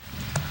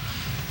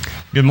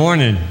Good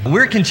morning.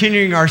 We're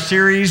continuing our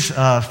series,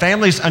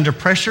 Families Under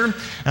Pressure.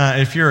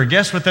 If you're a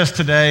guest with us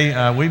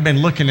today, we've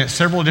been looking at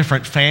several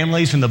different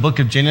families in the book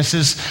of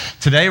Genesis.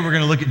 Today, we're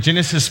going to look at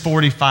Genesis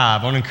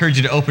 45. I want to encourage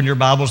you to open your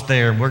Bibles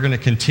there. We're going to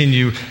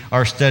continue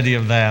our study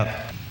of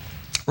that.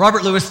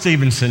 Robert Louis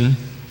Stevenson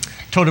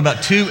told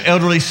about two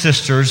elderly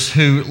sisters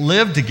who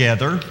lived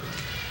together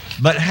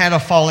but had a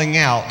falling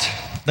out.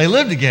 They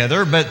lived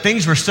together, but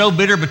things were so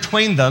bitter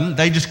between them,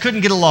 they just couldn't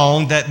get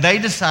along that they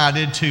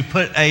decided to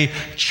put a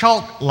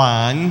chalk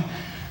line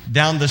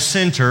down the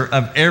center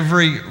of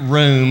every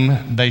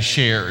room they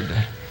shared.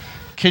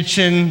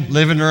 Kitchen,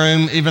 living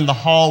room, even the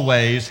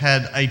hallways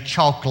had a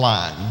chalk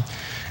line,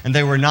 and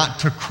they were not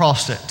to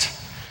cross it.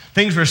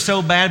 Things were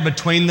so bad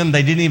between them,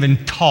 they didn't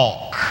even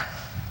talk,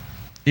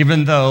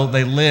 even though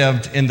they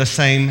lived in the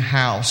same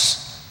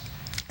house.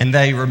 And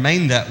they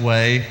remained that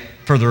way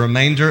for the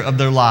remainder of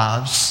their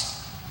lives.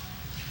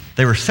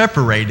 They were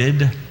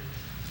separated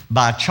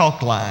by a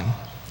chalk line.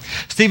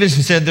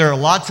 Stevenson said there are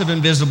lots of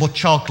invisible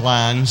chalk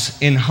lines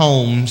in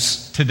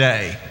homes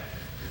today.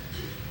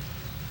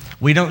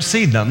 We don't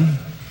see them,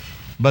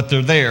 but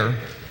they're there.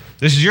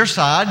 This is your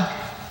side.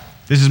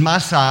 This is my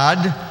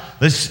side.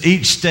 Let's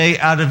each stay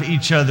out of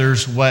each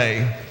other's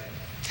way.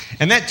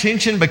 And that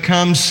tension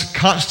becomes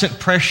constant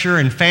pressure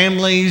in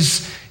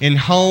families, in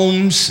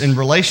homes, in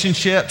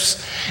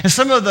relationships. And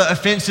some of the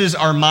offenses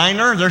are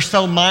minor. They're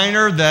so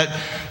minor that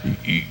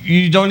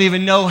you don't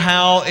even know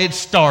how it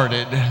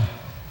started.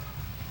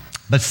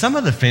 But some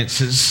of the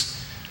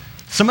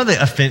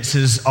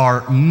offenses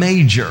are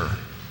major.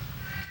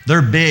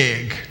 They're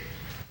big.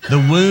 The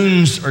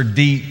wounds are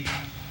deep,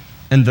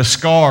 and the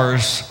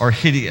scars are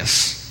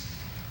hideous.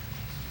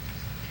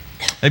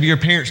 Maybe your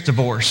parents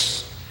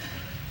divorced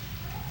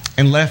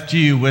and left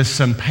you with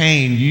some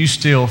pain you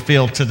still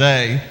feel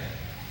today.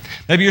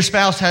 Maybe your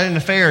spouse had an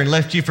affair and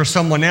left you for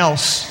someone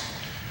else.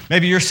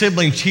 Maybe your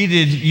sibling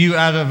cheated you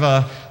out of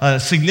a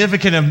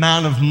significant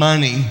amount of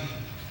money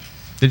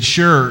that's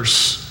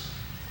yours,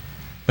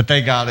 but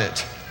they got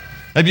it.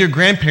 Maybe your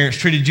grandparents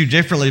treated you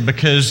differently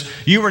because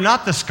you were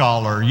not the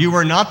scholar, you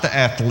were not the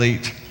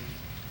athlete.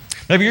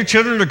 Maybe your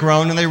children are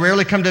grown and they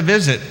rarely come to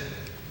visit.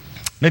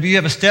 Maybe you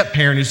have a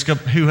step-parent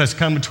who has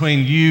come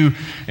between you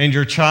and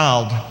your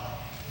child.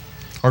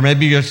 Or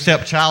maybe your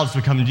stepchild's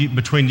become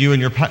between you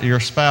and your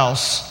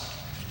spouse.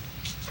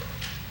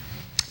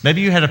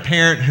 Maybe you had a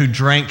parent who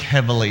drank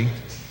heavily,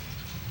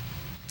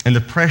 and the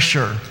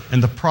pressure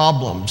and the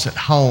problems at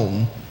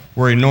home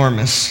were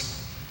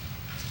enormous.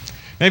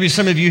 Maybe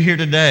some of you here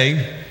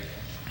today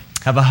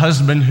have a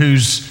husband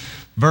who's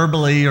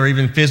verbally or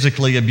even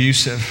physically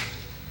abusive.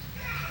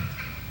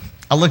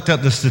 I looked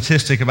up the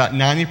statistic. About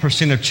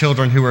 90% of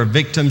children who are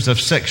victims of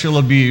sexual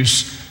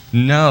abuse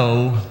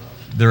know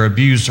their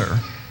abuser.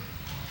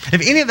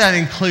 If any of that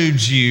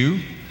includes you,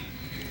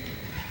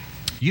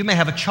 you may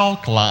have a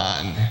chalk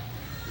line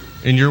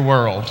in your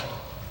world.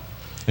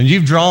 And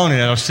you've drawn it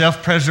out of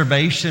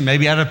self-preservation,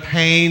 maybe out of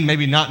pain,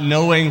 maybe not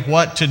knowing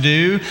what to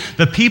do.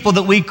 The people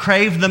that we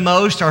crave the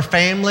most, our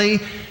family,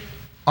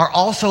 are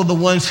also the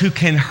ones who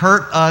can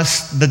hurt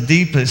us the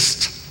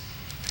deepest.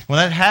 When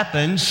that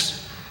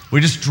happens, we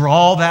just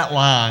draw that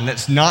line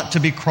that's not to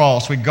be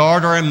crossed. We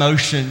guard our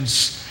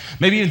emotions.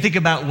 Maybe even think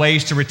about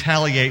ways to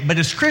retaliate. But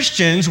as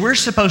Christians, we're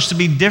supposed to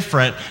be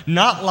different,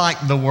 not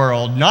like the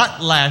world,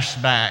 not lash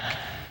back.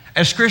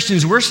 As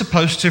Christians, we're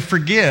supposed to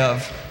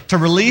forgive, to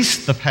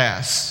release the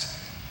past.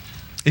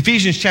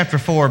 Ephesians chapter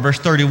 4, verse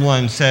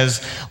 31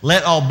 says,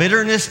 "Let all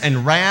bitterness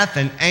and wrath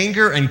and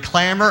anger and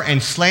clamor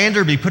and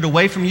slander be put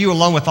away from you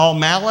along with all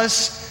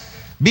malice.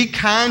 Be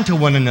kind to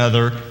one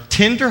another,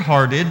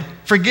 tender-hearted,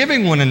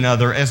 forgiving one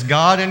another as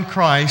God in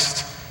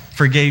Christ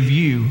forgave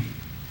you."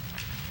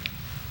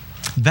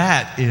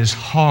 That is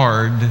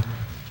hard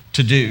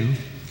to do.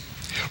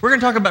 We're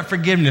going to talk about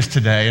forgiveness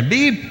today, and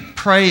be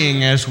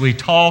praying as we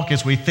talk,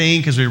 as we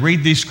think, as we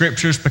read these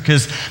scriptures,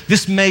 because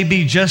this may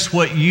be just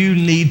what you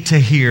need to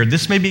hear.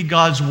 This may be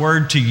God's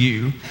word to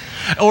you.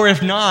 Or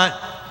if not,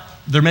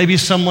 there may be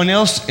someone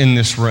else in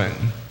this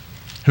room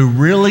who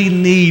really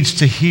needs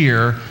to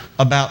hear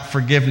about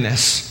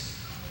forgiveness.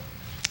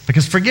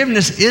 Because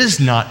forgiveness is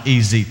not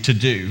easy to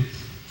do.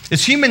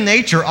 It's human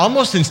nature,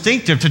 almost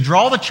instinctive, to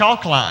draw the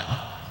chalk line.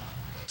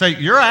 Say,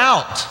 you're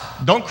out.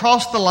 Don't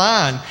cross the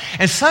line.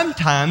 And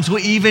sometimes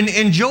we even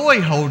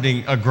enjoy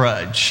holding a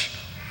grudge.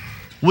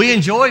 We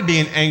enjoy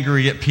being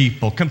angry at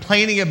people,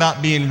 complaining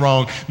about being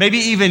wrong, maybe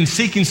even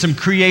seeking some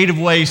creative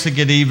ways to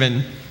get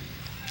even.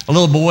 A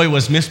little boy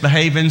was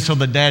misbehaving, so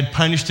the dad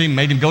punished him,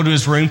 made him go to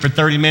his room for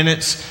 30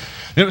 minutes.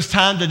 It was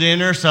time to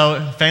dinner,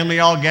 so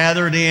family all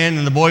gathered in,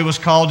 and the boy was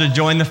called to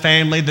join the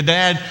family. The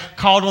dad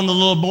called on the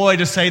little boy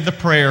to say the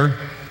prayer.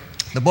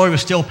 The boy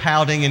was still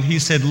pouting, and he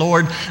said,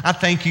 "Lord, I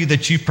thank you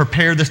that you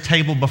prepared this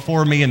table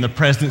before me in the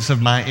presence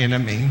of my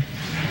enemy."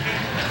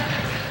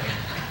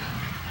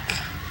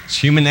 It's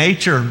human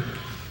nature.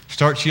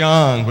 Starts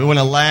young. We want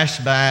to lash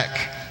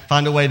back,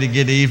 find a way to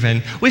get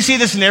even. We see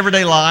this in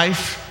everyday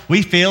life.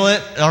 We feel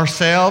it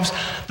ourselves.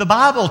 The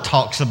Bible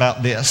talks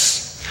about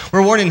this.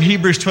 We're warned in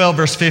Hebrews 12,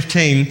 verse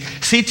 15,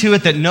 see to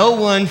it that no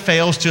one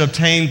fails to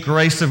obtain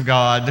grace of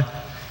God,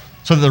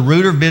 so that the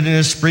root of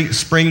bitterness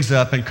springs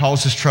up and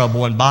causes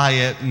trouble, and by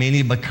it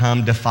many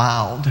become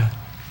defiled.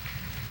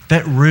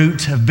 That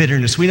root of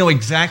bitterness. We know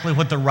exactly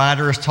what the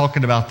writer is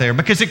talking about there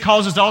because it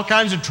causes all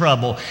kinds of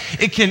trouble.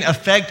 It can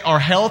affect our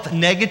health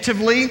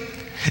negatively.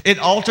 It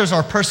alters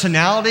our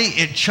personality.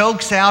 It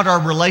chokes out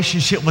our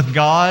relationship with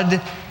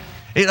God.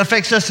 It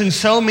affects us in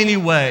so many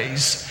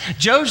ways.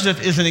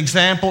 Joseph is an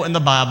example in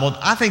the Bible,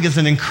 I think is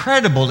an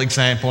incredible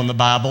example in the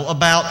Bible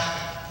about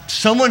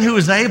someone who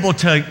is able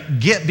to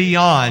get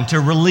beyond, to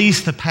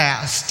release the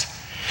past.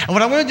 And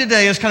what I want to do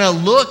today is kind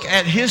of look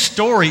at his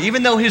story,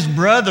 even though his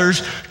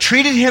brothers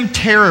treated him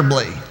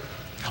terribly.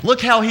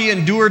 Look how he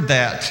endured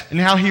that and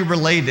how he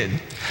related.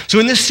 So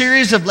in this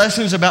series of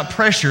lessons about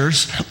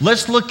pressures,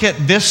 let's look at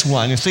this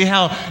one and see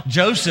how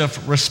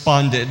Joseph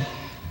responded.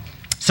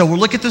 So we'll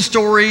look at the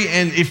story,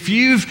 and if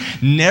you've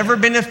never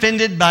been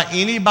offended by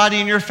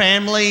anybody in your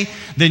family,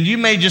 then you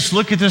may just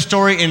look at the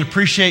story and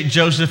appreciate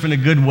Joseph in a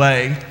good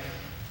way.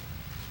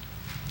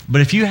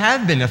 But if you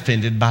have been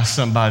offended by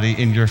somebody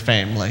in your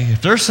family,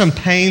 if there's some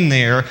pain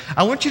there,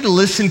 I want you to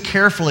listen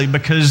carefully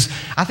because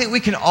I think we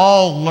can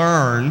all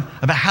learn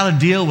about how to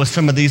deal with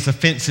some of these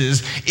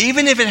offenses,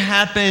 even if it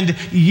happened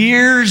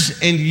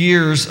years and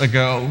years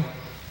ago.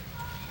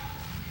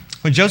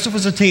 When Joseph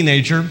was a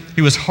teenager,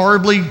 he was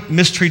horribly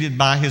mistreated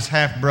by his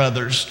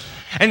half-brothers.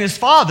 And his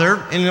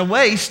father, in a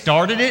way,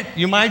 started it,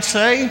 you might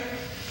say.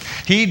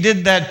 He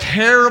did that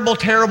terrible,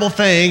 terrible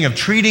thing of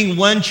treating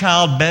one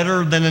child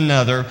better than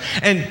another.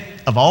 And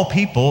of all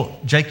people,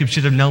 Jacob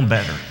should have known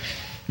better.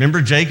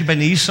 Remember Jacob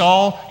and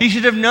Esau? He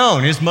should have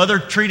known. His mother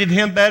treated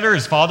him better.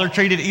 His father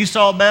treated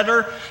Esau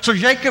better. So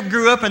Jacob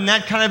grew up in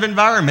that kind of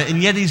environment,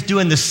 and yet he's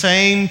doing the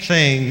same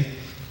thing.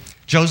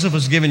 Joseph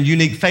was given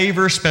unique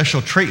favor,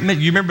 special treatment.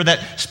 You remember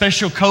that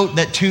special coat,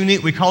 that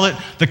tunic? We call it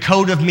the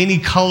coat of many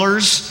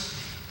colors.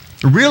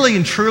 Really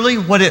and truly,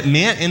 what it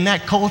meant in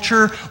that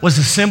culture was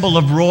a symbol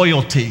of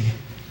royalty.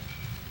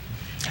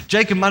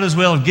 Jacob might as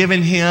well have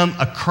given him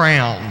a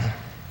crown,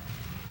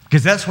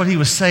 because that's what he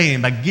was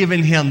saying by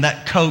giving him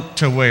that coat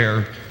to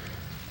wear.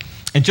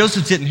 And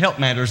Joseph didn't help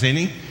matters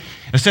any.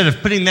 Instead of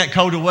putting that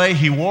coat away,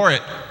 he wore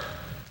it.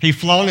 He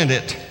flaunted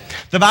it.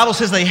 The Bible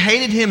says they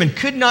hated him and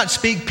could not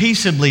speak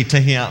peaceably to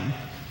him.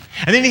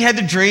 And then he had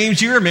the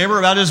dreams, you remember,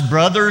 about his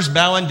brothers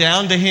bowing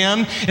down to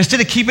him.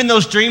 Instead of keeping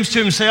those dreams to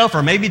himself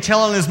or maybe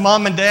telling his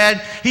mom and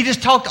dad, he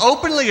just talked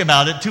openly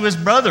about it to his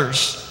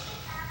brothers.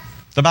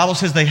 The Bible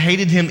says they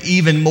hated him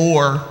even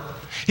more.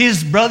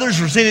 His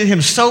brothers resented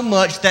him so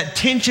much that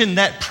tension,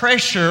 that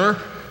pressure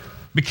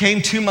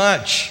became too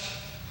much.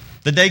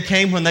 The day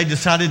came when they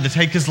decided to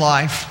take his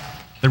life.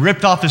 They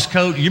ripped off his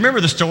coat. You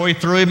remember the story,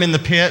 threw him in the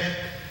pit.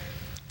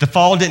 The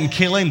fall didn't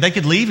kill him. They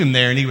could leave him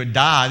there and he would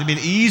die. It'd be an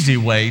easy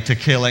way to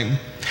kill him.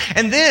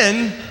 And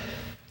then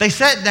they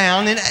sat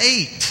down and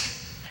ate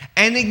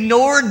and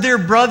ignored their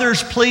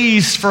brother's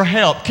pleas for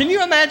help. Can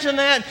you imagine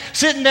that?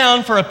 Sitting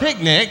down for a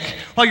picnic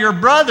while your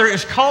brother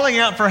is calling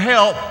out for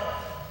help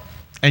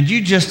and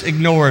you just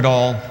ignore it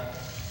all.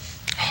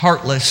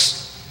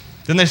 Heartless.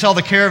 Then they saw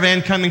the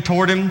caravan coming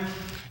toward him.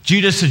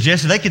 Judah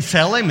suggested they could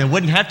sell him and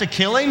wouldn't have to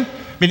kill him.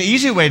 It'd be an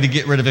easy way to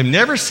get rid of him,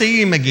 never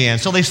see him again.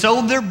 So they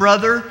sold their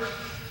brother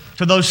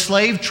to those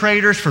slave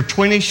traders for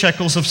 20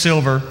 shekels of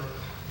silver.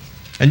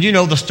 And you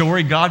know the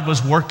story. God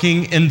was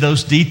working in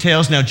those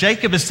details. Now,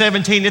 Jacob is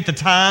 17 at the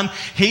time.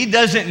 He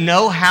doesn't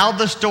know how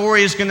the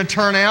story is going to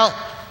turn out.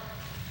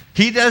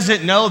 He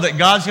doesn't know that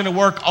God's going to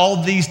work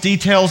all these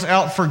details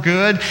out for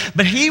good.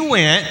 But he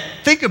went,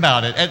 think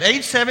about it, at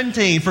age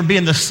 17, from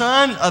being the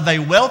son of a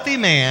wealthy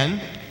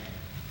man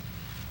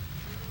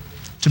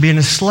to being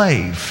a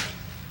slave,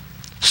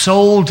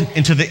 sold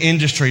into the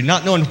industry,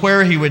 not knowing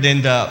where he would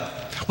end up.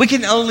 We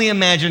can only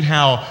imagine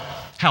how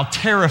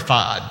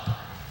terrified,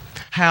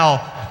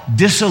 how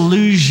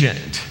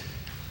disillusioned,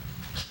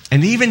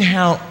 and even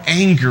how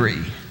angry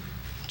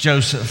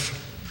Joseph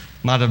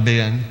might have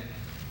been.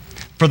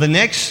 For the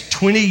next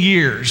 20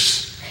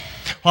 years,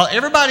 while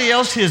everybody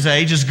else his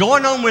age is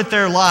going on with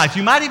their life,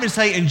 you might even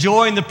say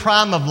enjoying the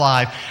prime of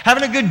life,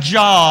 having a good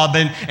job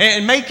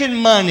and making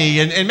money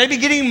and maybe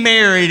getting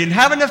married and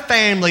having a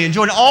family,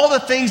 enjoying all the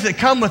things that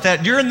come with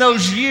that during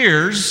those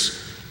years,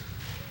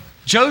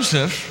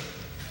 Joseph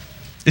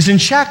is in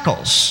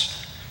shackles.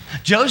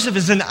 Joseph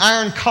is in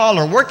iron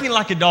collar, working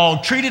like a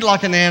dog, treated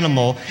like an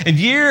animal. And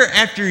year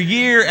after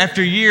year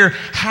after year,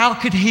 how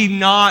could he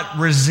not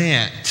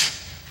resent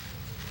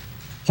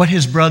what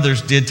his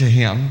brothers did to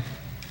him?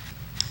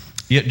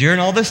 Yet during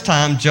all this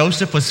time,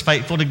 Joseph was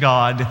faithful to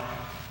God.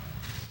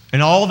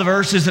 And all the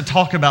verses that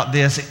talk about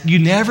this, you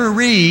never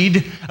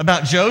read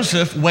about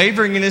Joseph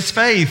wavering in his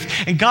faith.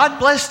 And God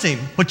blessed him.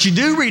 What you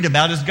do read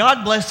about is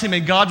God blessed him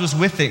and God was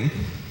with him.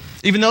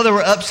 Even though there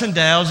were ups and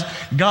downs,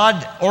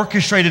 God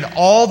orchestrated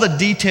all the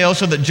details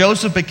so that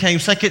Joseph became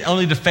second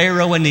only to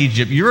Pharaoh in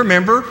Egypt. You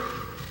remember,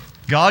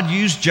 God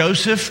used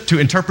Joseph to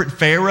interpret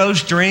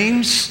Pharaoh's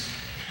dreams.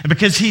 And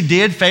because he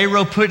did,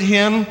 Pharaoh put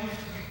him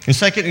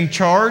second in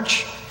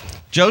charge.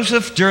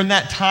 Joseph, during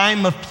that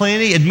time of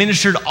plenty,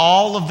 administered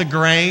all of the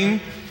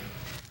grain.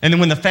 And then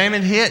when the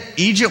famine hit,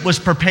 Egypt was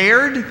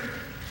prepared.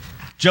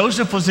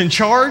 Joseph was in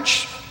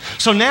charge.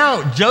 So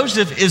now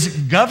Joseph is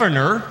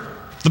governor.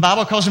 The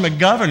Bible calls him a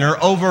governor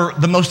over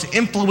the most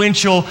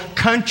influential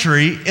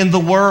country in the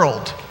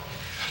world.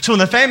 So when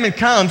the famine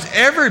comes,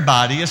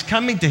 everybody is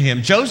coming to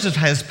him. Joseph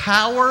has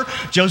power.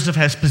 Joseph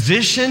has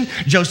position.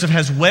 Joseph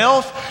has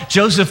wealth.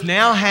 Joseph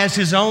now has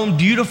his own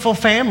beautiful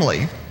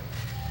family.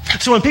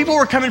 So when people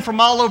were coming from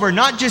all over,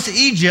 not just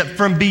Egypt,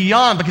 from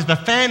beyond, because the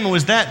famine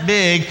was that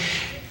big,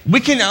 we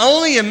can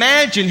only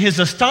imagine his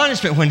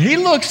astonishment when he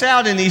looks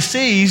out and he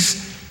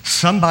sees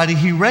somebody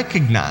he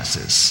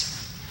recognizes.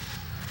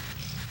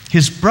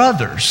 His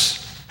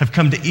brothers have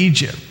come to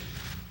Egypt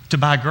to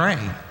buy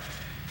grain.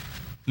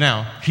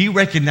 Now, he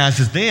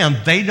recognizes them.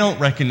 They don't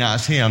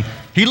recognize him.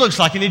 He looks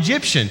like an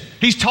Egyptian.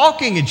 He's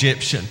talking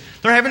Egyptian.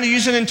 They're having to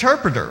use an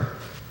interpreter.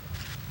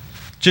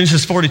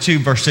 Genesis 42,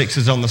 verse 6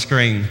 is on the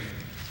screen.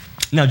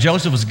 Now,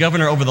 Joseph was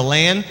governor over the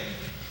land.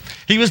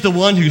 He was the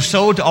one who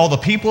sold to all the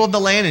people of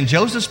the land, and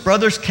Joseph's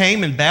brothers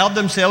came and bowed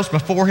themselves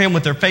before him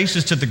with their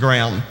faces to the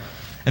ground.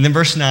 And then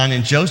verse 9,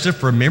 and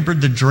Joseph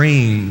remembered the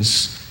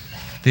dreams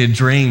they had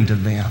dreamed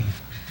of them.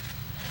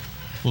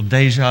 A little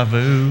deja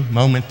vu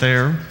moment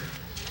there.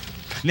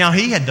 Now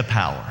he had the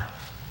power.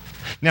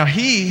 Now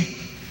he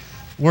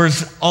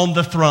was on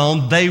the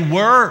throne. They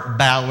were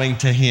bowing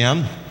to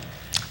him.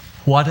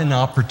 What an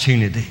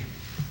opportunity.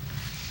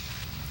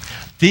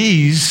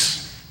 These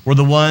were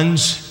the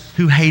ones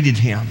who hated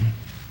him.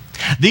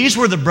 These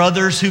were the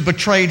brothers who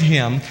betrayed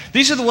him.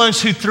 These are the ones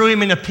who threw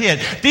him in a pit.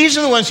 These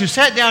are the ones who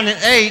sat down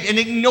and ate and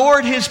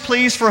ignored his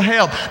pleas for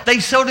help. They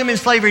sold him in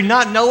slavery,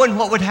 not knowing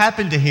what would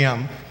happen to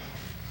him.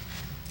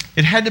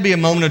 It had to be a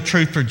moment of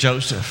truth for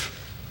Joseph.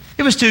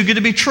 It was too good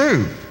to be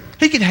true.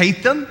 He could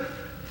hate them.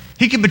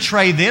 He could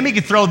betray them. He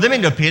could throw them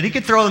into a pit. He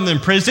could throw them in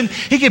prison.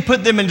 He could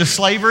put them into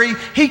slavery.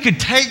 He could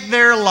take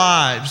their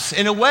lives.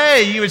 In a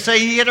way, you would say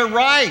he had a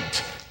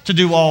right to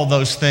do all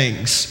those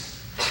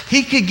things.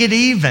 He could get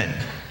even,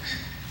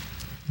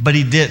 but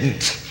he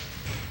didn't.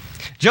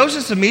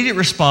 Joseph's immediate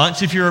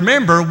response, if you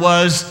remember,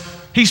 was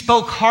he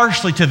spoke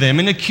harshly to them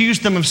and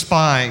accused them of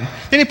spying.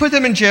 Then he put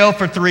them in jail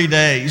for 3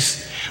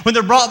 days. When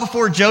they're brought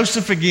before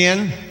Joseph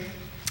again,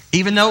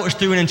 even though it was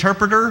through an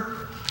interpreter,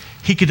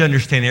 he could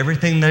understand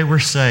everything they were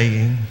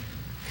saying,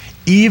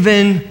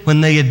 even when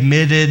they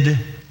admitted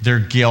their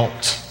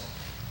guilt,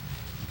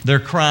 their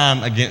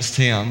crime against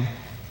him.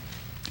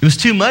 It was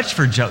too much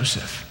for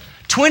Joseph.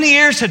 20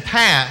 years had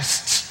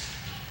passed,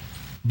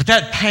 but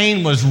that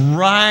pain was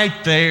right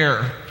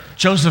there.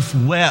 Joseph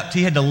wept.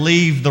 He had to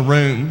leave the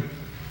room.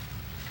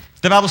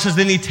 The Bible says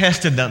then he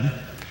tested them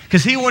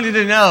because he wanted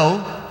to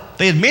know.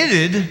 They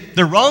admitted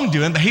their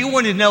wrongdoing, but he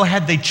wanted to know,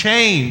 had they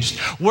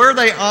changed? Were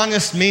they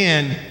honest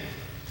men?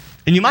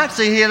 And you might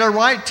say he had a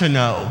right to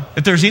know.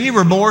 If there's any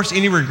remorse,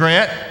 any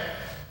regret,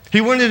 he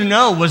wanted to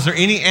know, was there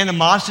any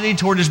animosity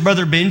toward his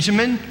brother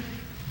Benjamin?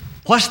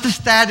 What's the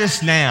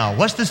status now?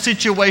 What's the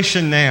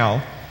situation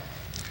now?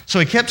 So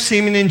he kept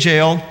Simeon in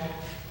jail,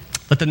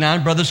 let the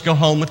 9 brothers go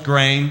home with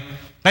grain,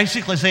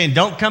 basically saying,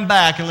 don't come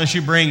back unless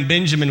you bring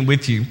Benjamin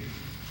with you.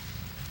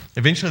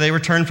 Eventually they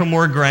returned for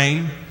more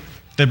grain.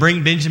 They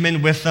bring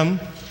Benjamin with them.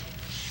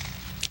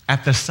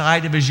 At the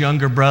sight of his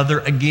younger brother,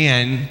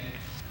 again,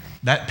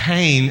 that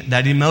pain,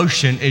 that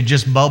emotion, it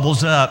just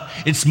bubbles up.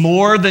 It's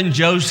more than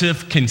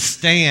Joseph can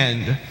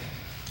stand.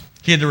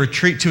 He had to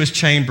retreat to his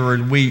chamber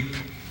and weep.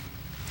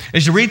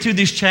 As you read through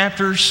these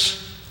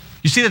chapters,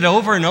 you see that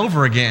over and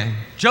over again.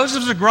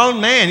 Joseph's a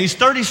grown man. He's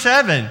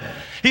 37.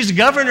 He's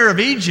governor of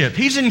Egypt.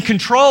 He's in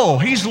control.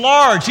 He's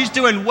large. He's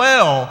doing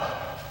well.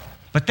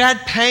 But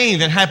that pain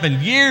that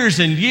happened years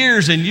and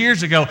years and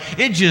years ago,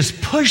 it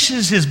just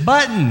pushes his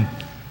button.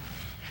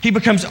 He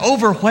becomes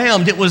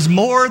overwhelmed. It was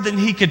more than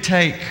he could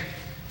take.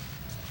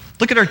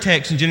 Look at our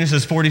text in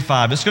Genesis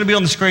 45. It's going to be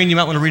on the screen. You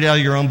might want to read it out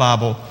of your own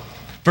Bible.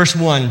 Verse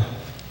 1.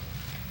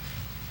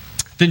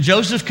 Then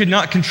Joseph could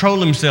not control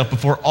himself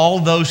before all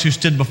those who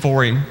stood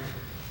before him.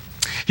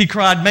 He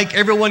cried, make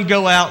everyone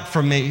go out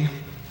from me.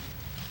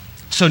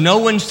 So no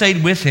one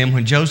stayed with him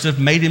when Joseph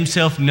made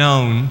himself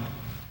known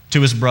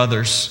to his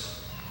brothers.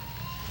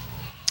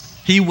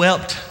 He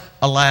wept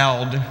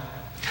aloud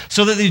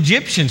so that the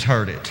Egyptians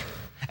heard it,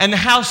 and the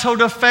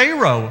household of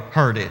Pharaoh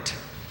heard it.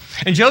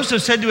 And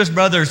Joseph said to his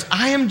brothers,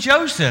 I am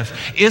Joseph.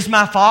 Is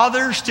my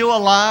father still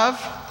alive?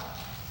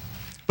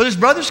 But his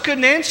brothers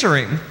couldn't answer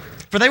him,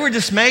 for they were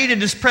dismayed at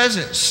his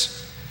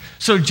presence.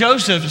 So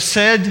Joseph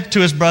said to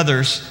his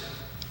brothers,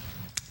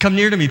 come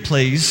near to me,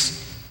 please.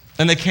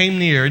 And they came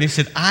near, and he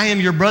said, I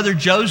am your brother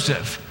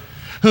Joseph,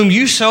 whom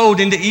you sold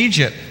into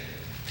Egypt.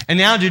 And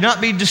now do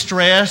not be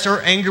distressed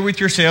or angry with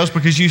yourselves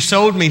because you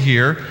sold me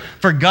here,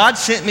 for God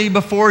sent me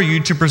before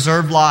you to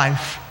preserve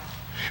life.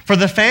 For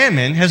the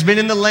famine has been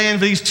in the land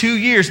for these 2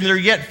 years, and there are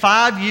yet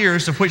 5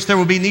 years of which there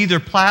will be neither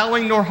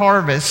plowing nor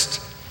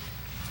harvest.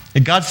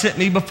 And God sent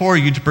me before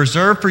you to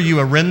preserve for you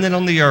a remnant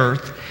on the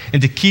earth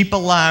and to keep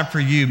alive for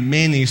you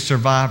many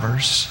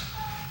survivors.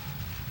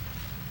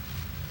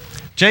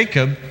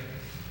 Jacob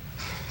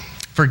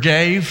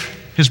forgave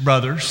his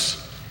brothers,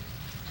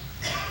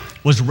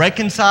 was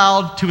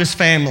reconciled to his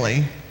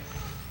family,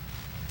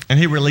 and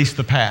he released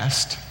the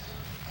past.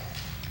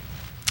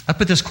 I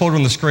put this quote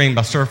on the screen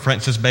by Sir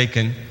Francis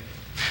Bacon.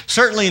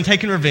 Certainly in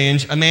taking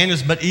revenge, a man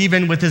is but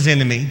even with his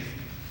enemy.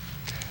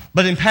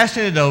 But in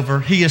passing it over,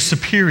 he is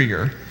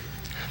superior,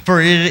 for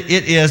it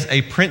is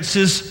a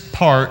prince's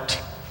part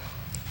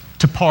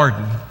to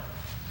pardon.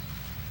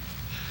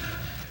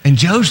 And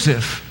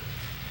Joseph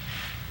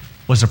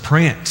was a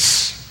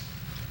prince.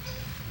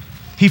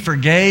 He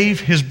forgave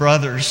his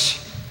brothers.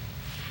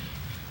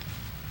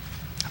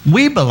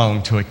 We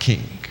belong to a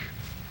king.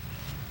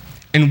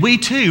 And we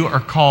too are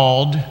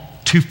called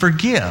to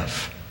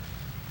forgive,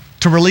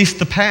 to release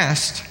the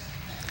past.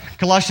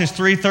 Colossians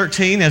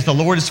 3:13, as the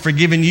Lord has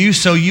forgiven you,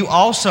 so you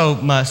also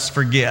must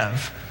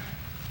forgive.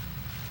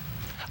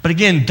 But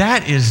again,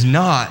 that is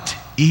not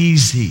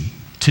easy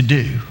to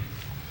do.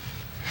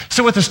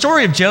 So with the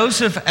story of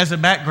Joseph as a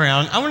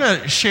background, I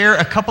want to share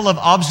a couple of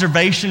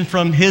observations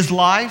from his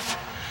life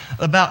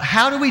about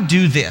how do we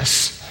do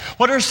this?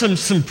 What are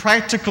some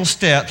practical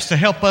steps to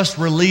help us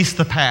release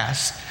the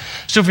past?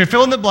 So if you're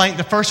filling the blank,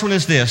 the first one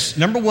is this.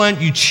 Number one,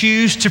 you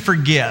choose to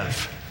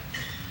forgive.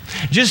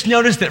 Just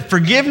notice that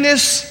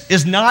forgiveness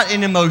is not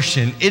an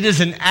emotion. It is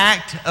an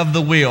act of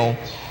the will.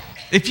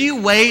 If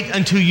you wait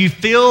until you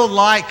feel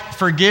like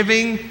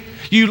forgiving,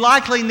 you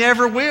likely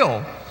never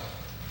will.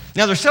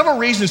 Now, there's several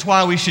reasons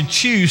why we should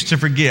choose to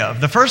forgive.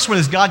 The first one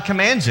is God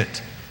commands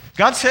it.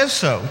 God says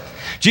so.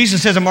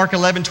 Jesus says in Mark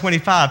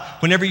 11:25,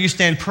 whenever you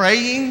stand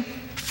praying,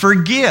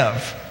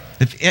 forgive.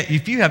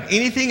 If you have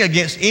anything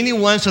against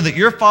anyone, so that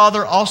your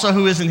Father also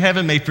who is in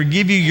heaven may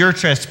forgive you your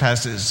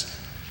trespasses.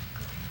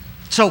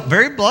 So,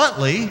 very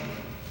bluntly,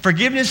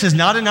 forgiveness is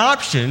not an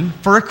option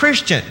for a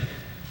Christian.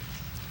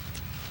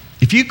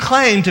 If you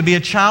claim to be a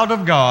child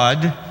of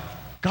God,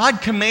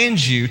 God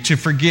commands you to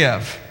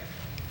forgive.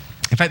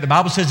 In fact, the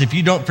Bible says if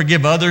you don't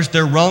forgive others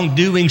their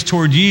wrongdoings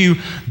toward you,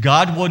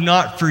 God will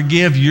not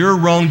forgive your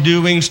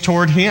wrongdoings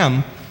toward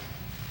him.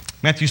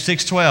 Matthew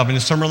 6:12, in the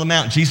Sermon on the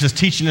Mount, Jesus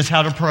teaching us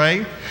how to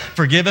pray.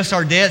 Forgive us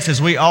our debts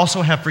as we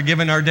also have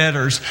forgiven our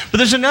debtors. But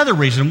there's another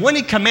reason. One,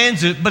 he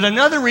commands it, but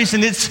another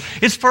reason it's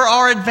for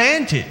our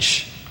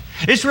advantage.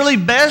 It's really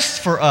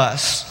best for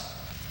us.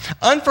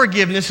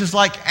 Unforgiveness is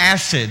like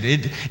acid.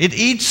 It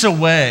eats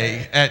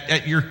away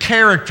at your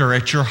character,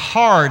 at your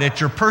heart, at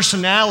your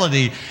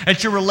personality,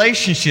 at your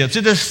relationships.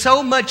 It does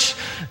so much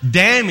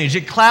damage.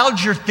 It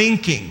clouds your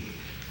thinking.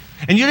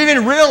 And you don't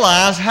even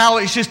realize how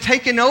it's just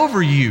taken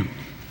over you.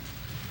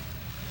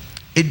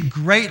 It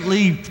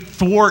greatly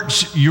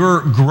thwarts your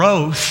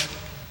growth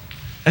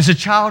as a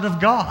child of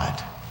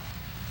God,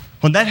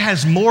 when that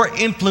has more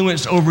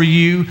influence over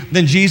you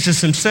than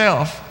Jesus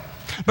himself.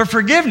 But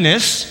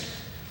forgiveness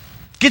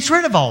gets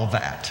rid of all of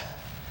that.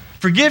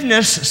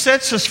 Forgiveness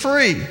sets us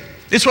free.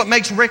 It's what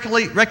makes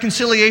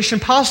reconciliation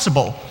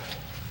possible.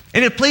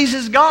 And it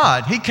pleases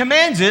God. He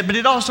commands it, but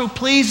it also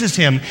pleases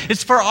him.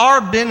 It's for our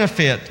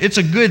benefit. It's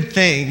a good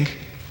thing.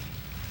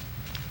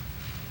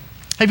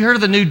 Have you heard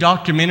of the new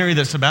documentary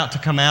that's about to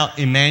come out,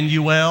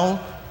 Emmanuel?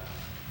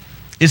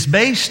 It's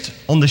based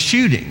on the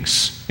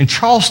shootings in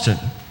Charleston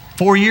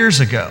 4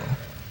 years ago.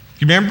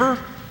 You remember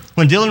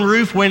when Dylan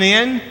Roof went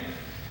in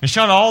and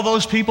shot all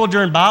those people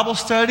during Bible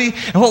study?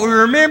 And what we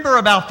remember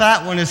about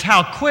that one is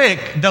how quick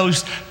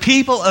those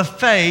people of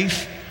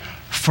faith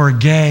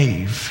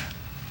forgave.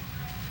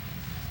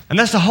 And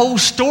that's the whole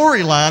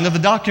storyline of the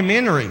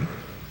documentary.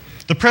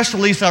 The press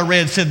release I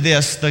read said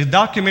this: the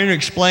documentary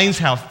explains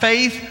how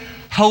faith,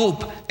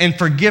 hope, and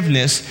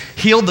forgiveness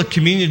healed the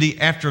community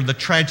after the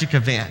tragic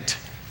event.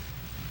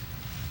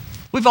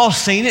 We've all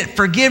seen it.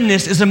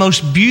 Forgiveness is the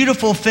most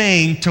beautiful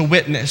thing to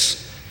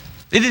witness.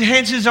 It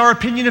enhances our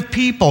opinion of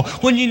people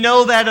when you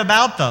know that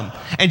about them.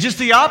 And just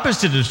the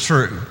opposite is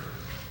true.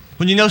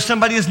 When you know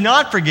somebody is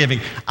not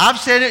forgiving. I've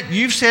said it,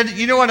 you've said it,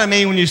 you know what I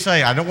mean when you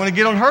say, I don't want to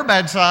get on her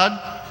bad side.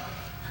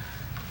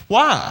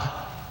 Why?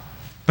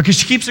 Because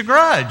she keeps a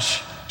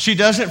grudge. She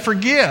doesn't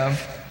forgive.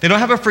 They don't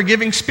have a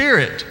forgiving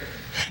spirit.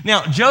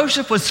 Now,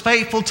 Joseph was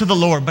faithful to the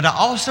Lord, but I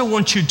also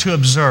want you to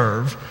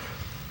observe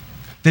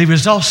that he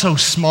was also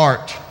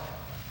smart.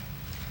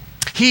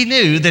 He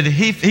knew that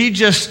if he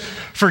just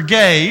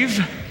forgave,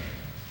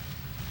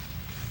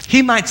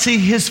 he might see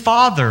his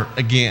father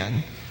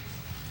again.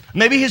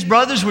 Maybe his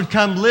brothers would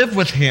come live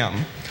with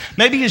him.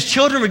 Maybe his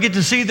children would get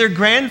to see their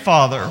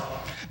grandfather.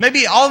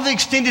 Maybe all the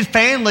extended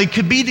family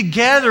could be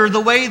together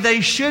the way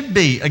they should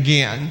be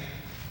again.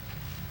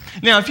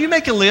 Now, if you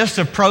make a list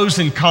of pros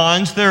and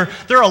cons, there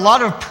are a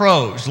lot of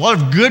pros, a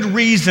lot of good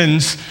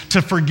reasons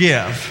to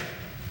forgive.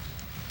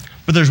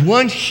 But there's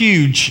one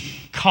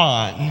huge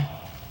con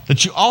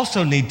that you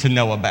also need to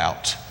know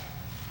about.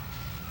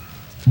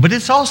 But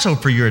it's also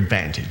for your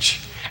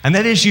advantage. And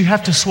that is, you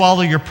have to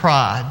swallow your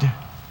pride.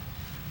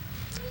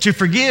 To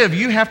forgive,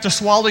 you have to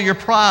swallow your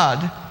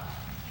pride.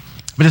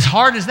 But as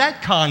hard as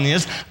that con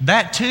is,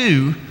 that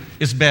too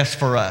is best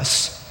for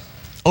us.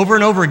 Over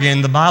and over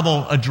again, the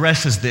Bible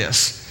addresses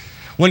this.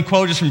 One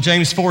quote is from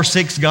James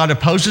 4:6, God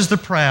opposes the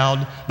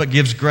proud, but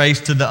gives grace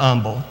to the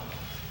humble.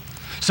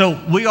 So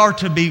we are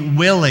to be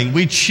willing.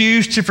 We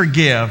choose to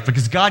forgive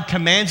because God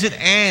commands it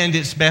and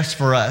it's best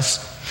for us.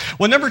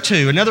 Well, number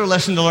two, another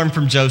lesson to learn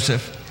from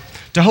Joseph,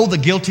 to hold the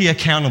guilty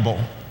accountable.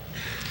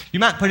 You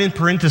might put in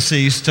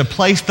parentheses, to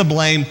place the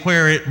blame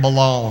where it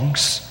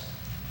belongs.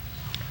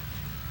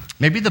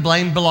 Maybe the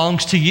blame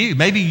belongs to you.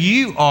 Maybe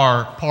you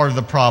are part of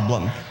the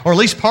problem, or at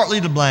least partly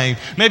to blame.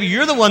 Maybe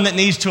you're the one that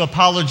needs to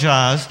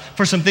apologize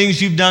for some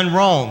things you've done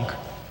wrong.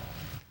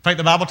 In fact,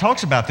 the Bible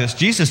talks about this.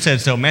 Jesus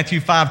said so, Matthew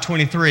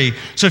 5:23.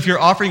 So if you're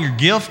offering your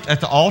gift at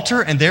the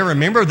altar and there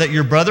remember that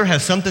your brother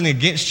has something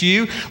against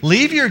you,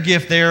 leave your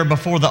gift there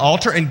before the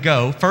altar and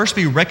go. First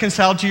be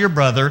reconciled to your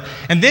brother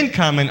and then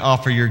come and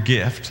offer your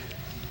gift.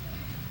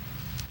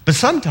 But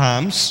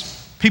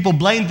sometimes people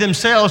blame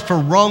themselves for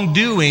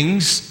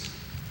wrongdoings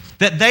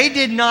that they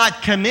did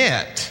not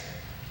commit.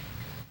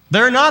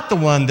 They're not the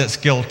one that's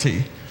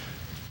guilty.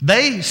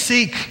 They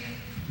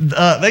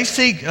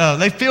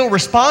feel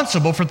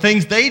responsible for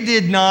things they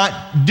did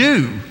not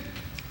do.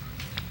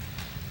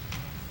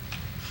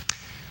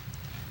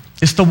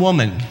 It's the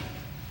woman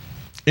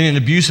in an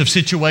abusive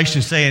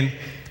situation saying,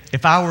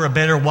 if I were a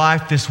better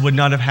wife, this would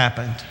not have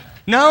happened.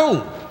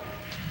 No,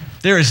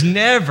 there is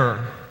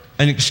never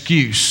an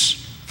excuse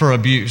for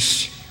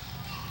abuse.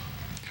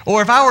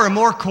 Or if I were a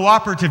more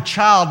cooperative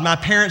child, my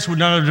parents would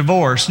not have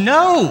divorced.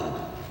 No.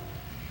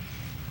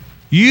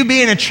 You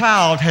being a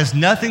child has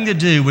nothing to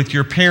do with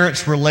your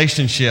parents'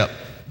 relationship.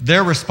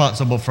 They're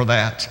responsible for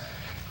that.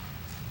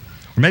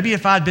 Or maybe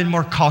if I'd been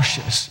more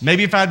cautious.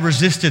 Maybe if I'd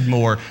resisted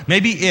more.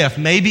 Maybe if.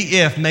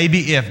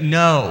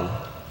 No.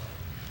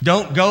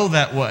 Don't go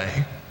that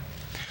way.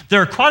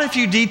 There are quite a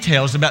few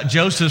details about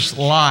Joseph's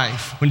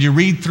life when you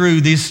read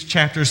through these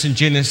chapters in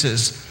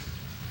Genesis.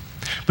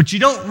 But you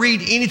don't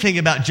read anything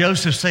about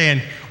Joseph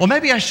saying, well,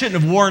 maybe I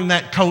shouldn't have worn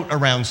that coat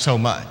around so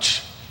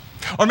much.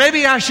 Or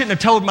maybe I shouldn't have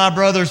told my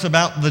brothers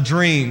about the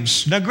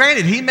dreams. Now,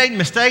 granted, he made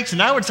mistakes,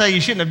 and I would say you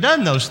shouldn't have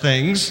done those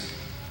things.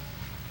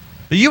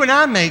 But you and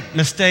I make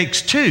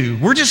mistakes too.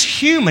 We're just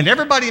human.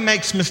 Everybody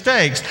makes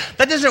mistakes.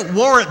 That doesn't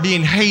warrant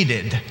being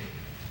hated.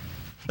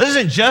 That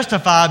doesn't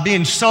justify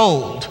being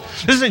sold.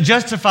 This doesn't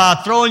justify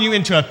throwing you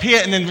into a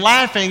pit and then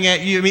laughing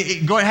at you,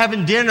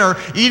 having dinner,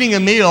 eating a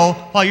meal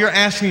while you're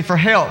asking for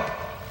help.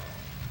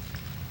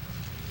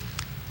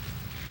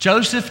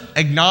 Joseph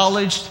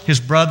acknowledged his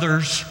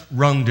brother's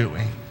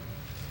wrongdoing.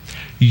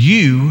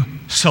 You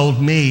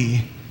sold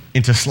me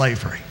into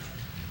slavery.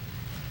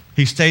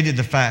 He stated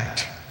the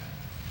fact.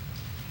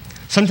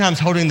 Sometimes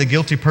holding the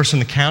guilty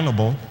person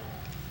accountable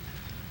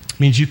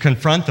means you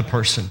confront the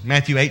person.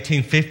 Matthew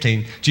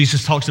 18:15,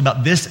 Jesus talks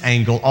about this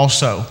angle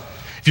also.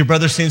 If your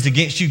brother sins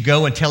against you,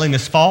 go and tell him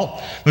his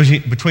fault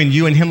between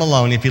you and him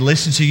alone. If he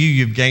listens to you,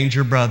 you've gained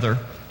your brother.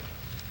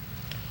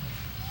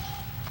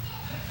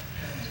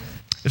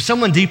 If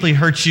someone deeply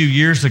hurt you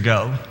years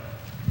ago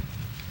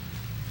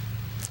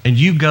and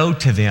you go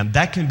to them,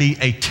 that can be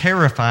a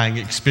terrifying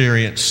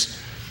experience.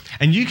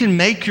 And you can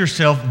make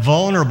yourself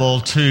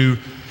vulnerable to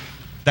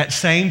that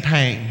same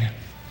pain.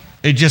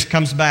 It just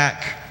comes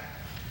back.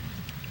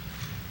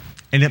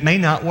 And it may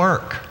not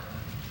work.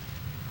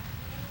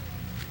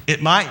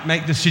 It might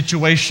make the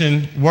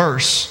situation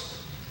worse.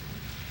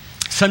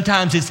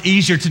 Sometimes it's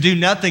easier to do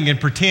nothing and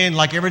pretend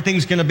like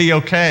everything's going to be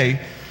okay.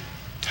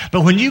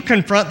 But when you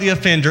confront the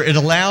offender, it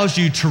allows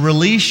you to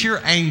release your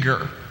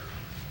anger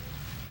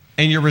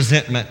and your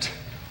resentment.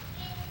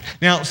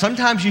 Now,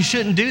 sometimes you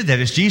shouldn't do that.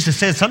 As Jesus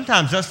said,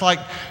 sometimes that's like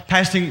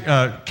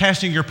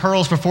casting your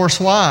pearls before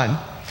swine.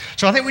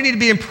 So I think we need to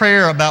be in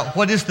prayer about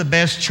what is the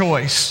best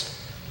choice.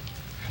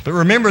 But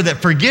remember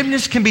that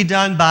forgiveness can be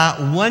done by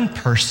one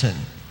person,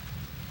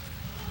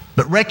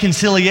 but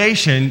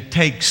reconciliation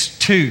takes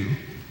two.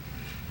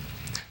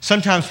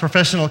 Sometimes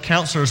professional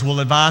counselors will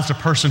advise a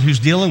person who's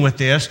dealing with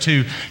this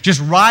to just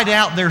write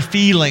out their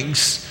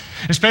feelings,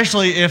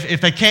 especially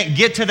if they can't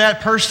get to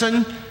that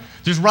person.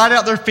 Just write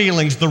out their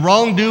feelings, the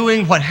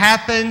wrongdoing, what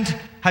happened,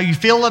 how you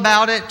feel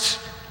about it,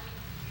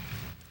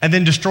 and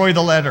then destroy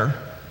the letter.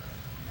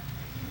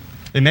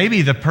 And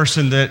maybe the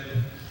person that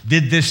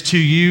did this to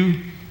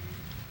you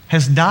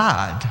has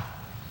died.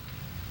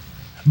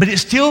 But it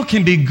still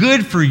can be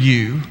good for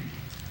you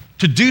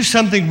to do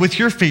something with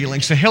your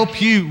feelings, to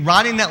help you.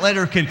 Writing that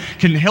letter can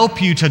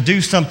help you to do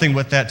something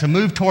with that, to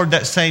move toward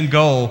that same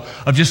goal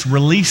of just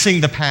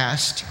releasing the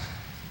past.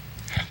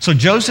 So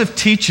Joseph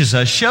teaches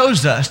us,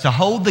 shows us to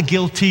hold the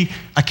guilty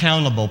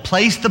accountable,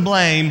 place the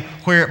blame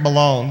where it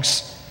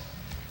belongs.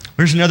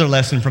 Here's another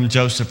lesson from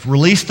Joseph.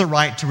 Release the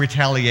right to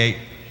retaliate.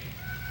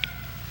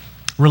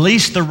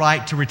 Release the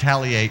right to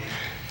retaliate.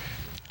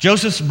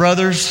 Joseph's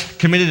brothers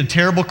committed a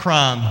terrible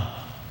crime.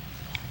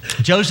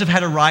 Joseph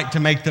had a right to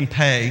make them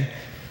pay.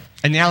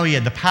 And now he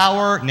had the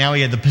power, now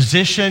he had the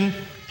position.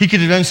 He could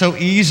have done so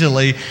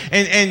easily.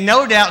 And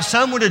no doubt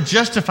some would have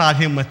justified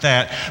him with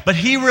that. But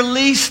he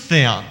released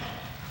them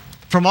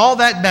from all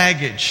that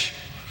baggage.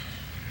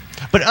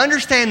 But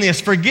understand this,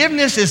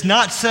 forgiveness is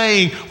not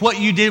saying what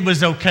you did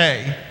was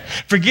okay.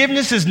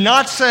 Forgiveness is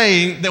not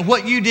saying that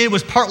what you did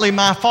was partly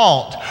my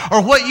fault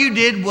or what you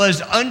did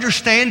was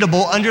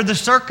understandable under the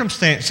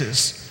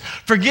circumstances.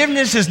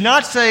 Forgiveness is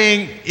not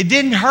saying it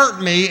didn't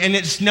hurt me and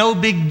it's no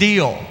big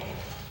deal.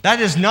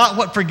 That is not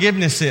what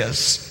forgiveness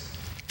is.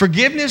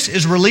 Forgiveness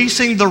is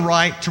releasing the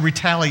right to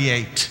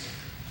retaliate.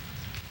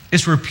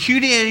 It's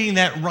repudiating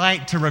that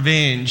right to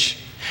revenge.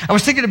 I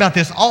was thinking about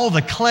this, all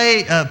the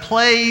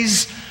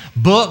plays,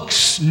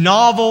 books,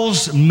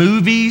 novels,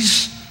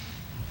 movies,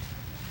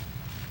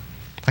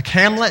 like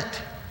Hamlet,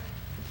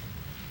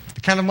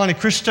 The Count of Monte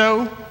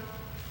Cristo,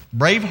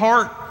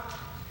 Braveheart,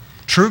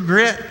 True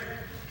Grit,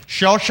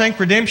 Shawshank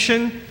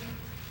Redemption,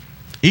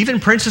 even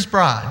Princess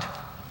Bride.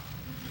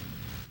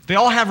 They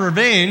all have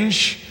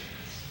revenge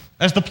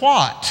as the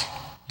plot,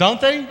 don't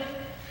they?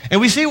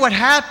 And we see what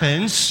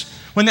happens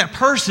when that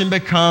person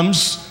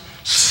becomes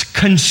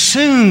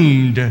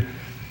consumed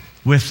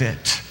with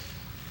it.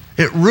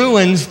 It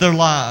ruins their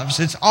lives.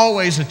 It's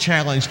always a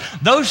challenge.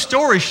 Those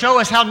stories show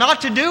us how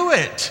not to do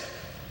it.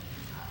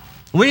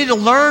 We need to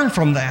learn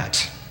from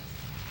that.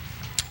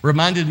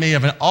 Reminded me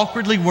of an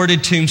awkwardly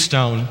worded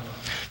tombstone.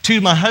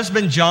 To my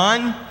husband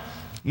John,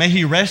 may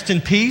he rest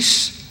in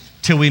peace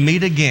till we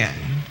meet again.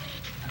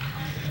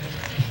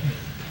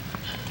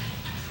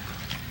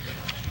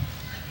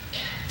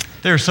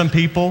 There are some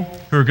people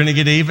who are going to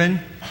get even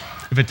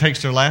if it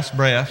takes their last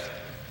breath.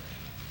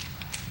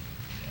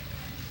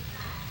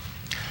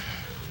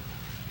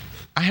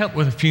 I helped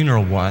with a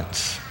funeral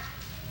once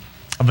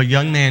of a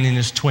young man in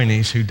his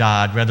 20s who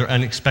died rather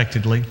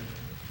unexpectedly.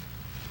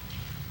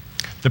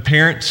 The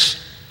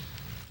parents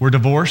were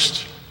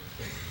divorced.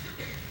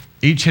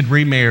 Each had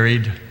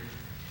remarried,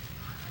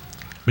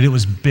 but it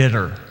was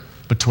bitter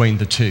between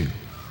the two.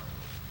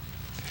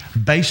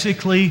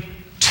 Basically,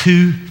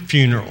 2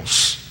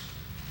 funerals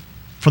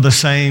for the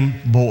same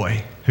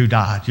boy who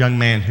died, young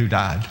man who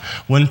died.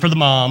 One for the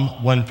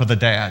mom, one for the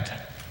dad.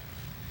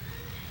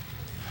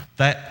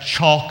 That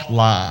chalk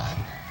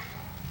line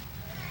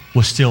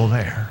was still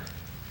there.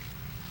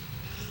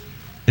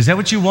 Is that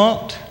what you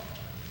want?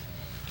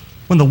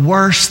 One of the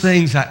worst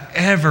things I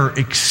ever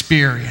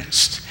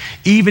experienced,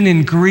 even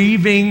in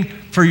grieving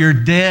for your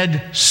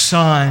dead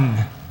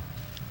son,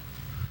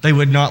 they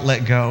would not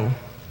let go.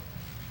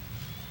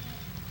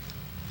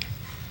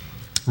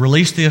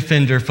 Release the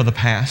offender for the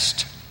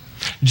past.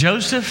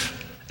 Joseph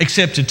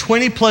accepted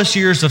 20 plus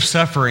years of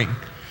suffering,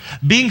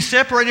 being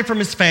separated from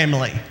his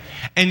family,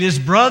 and his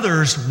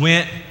brothers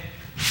went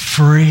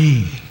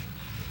free.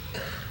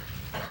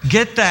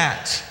 Get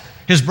that.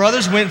 His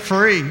brothers went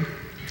free.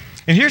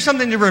 And here's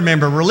something to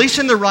remember.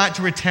 Releasing the right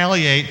to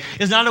retaliate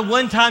is not a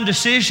one-time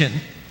decision.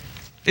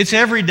 It's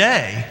every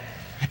day.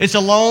 It's a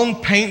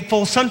long,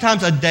 painful,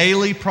 sometimes a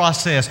daily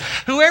process.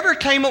 Whoever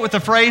came up with the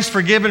phrase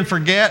forgive and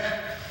forget,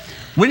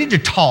 we need to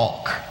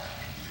talk.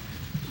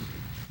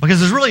 Because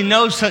there's really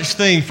no such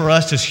thing for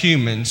us as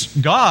humans.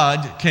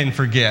 God can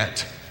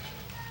forget,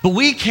 but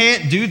we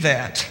can't do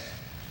that.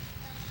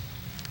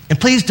 And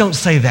please don't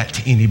say that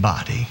to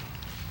anybody.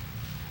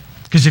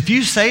 Because if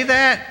you say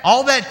that,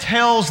 all that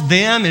tells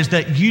them is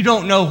that you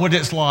don't know what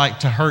it's like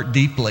to hurt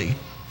deeply.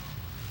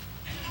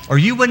 Or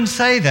you wouldn't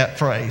say that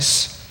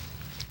phrase.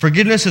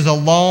 Forgiveness is a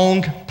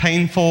long,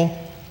 painful,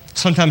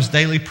 sometimes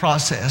daily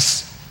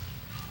process.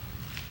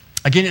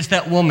 Again, it's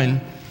that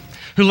woman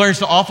who learns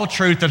the awful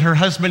truth that her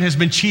husband has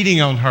been cheating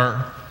on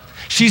her.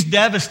 She's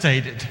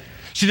devastated.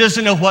 She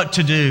doesn't know what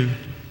to do.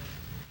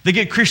 They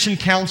get Christian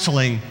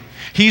counseling.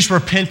 He's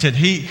repented.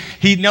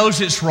 He knows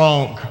it's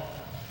wrong.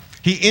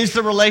 He ends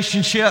the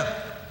relationship.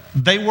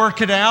 They work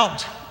it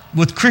out.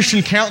 With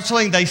Christian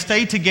counseling, they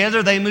stay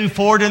together. They move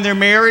forward in their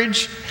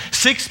marriage.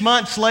 6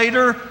 months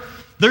later,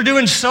 they're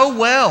doing so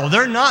well.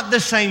 They're not the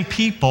same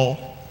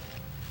people,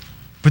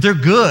 but they're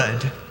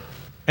good.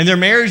 And their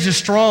marriage is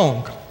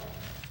strong.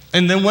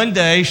 And then one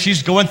day,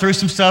 she's going through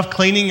some stuff,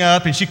 cleaning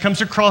up, and she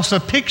comes across a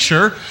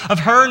picture of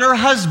her and her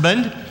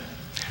husband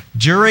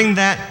during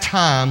that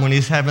time when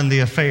he's having the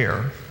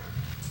affair.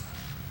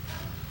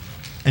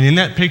 And in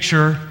that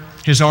picture,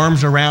 his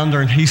arms around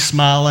her and he's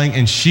smiling,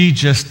 and she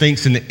just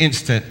thinks in the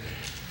instant,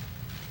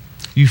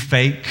 you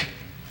fake,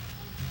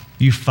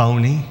 you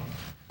phony.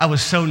 I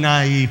was so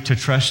naive to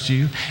trust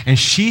you. And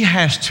she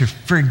has to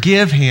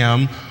forgive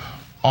him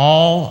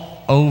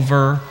all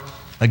over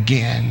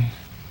again.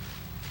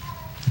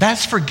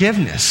 That's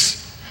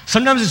forgiveness.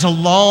 Sometimes it's a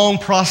long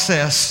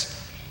process.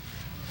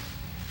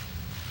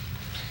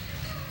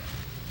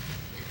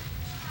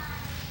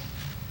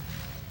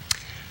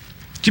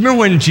 Do you remember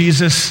when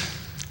Jesus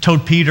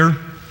told Peter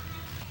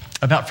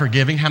about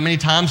forgiving? How many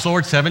times,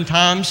 Lord? 7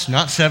 times?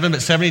 Not 7,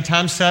 but 70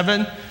 times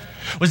 7?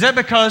 Was that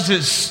because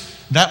it's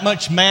that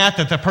much math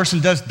that the person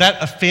does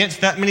that offense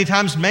that many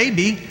times?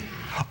 Maybe.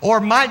 Or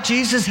might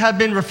Jesus have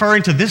been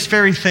referring to this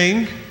very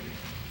thing?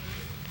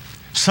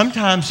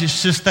 Sometimes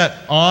it's just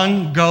that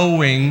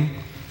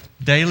ongoing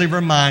daily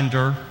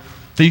reminder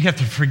that you have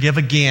to forgive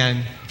again,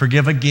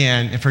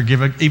 and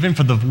forgive even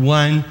for the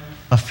one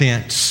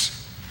offense.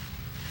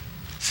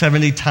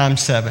 70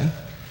 times 7.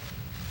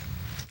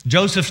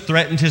 Joseph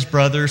threatened his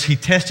brothers. He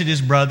tested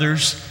his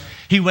brothers.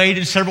 He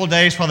waited several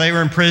days while they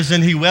were in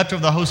prison. He wept over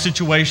the whole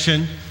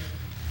situation.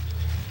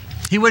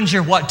 He wasn't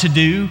sure what to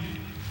do.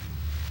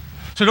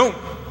 So don't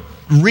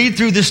read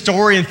through this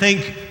story and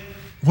think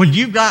when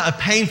you've got a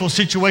painful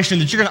situation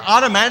that you're going to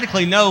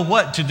automatically know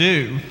what to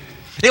do.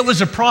 It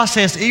was a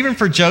process even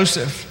for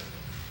Joseph.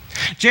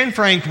 Jen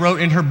Frank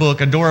wrote in her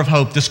book, A Door of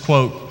Hope, this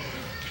quote.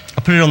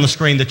 I'll put it on the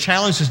screen. The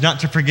challenge is not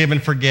to forgive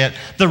and forget.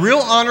 The real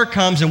honor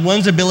comes in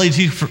one's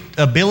ability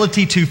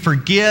to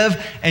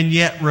forgive and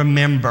yet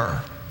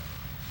remember.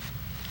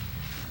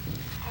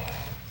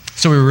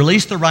 So we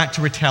release the right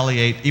to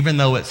retaliate, even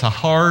though it's a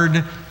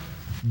hard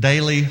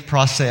daily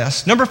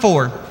process. Number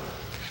 4,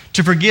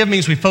 to forgive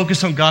means we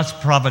focus on God's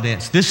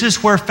providence. This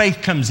is where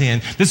faith comes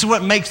in. This is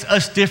what makes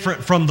us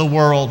different from the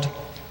world.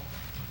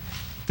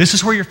 This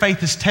is where your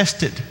faith is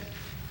tested.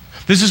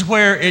 This is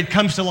where it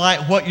comes to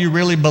light what you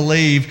really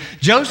believe.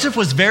 Joseph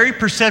was very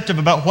perceptive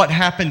about what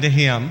happened to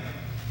him.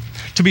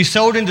 To be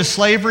sold into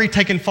slavery,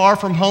 taken far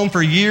from home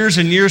for years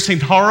and years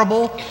seemed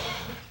horrible.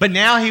 But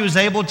now he was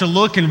able to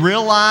look and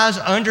realize,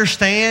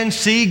 understand,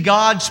 see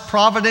God's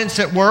providence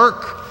at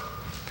work.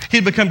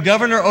 He'd become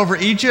governor over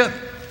Egypt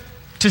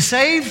to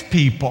save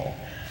people.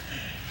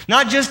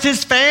 Not just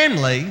his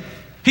family,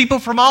 people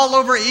from all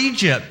over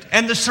Egypt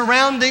and the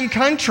surrounding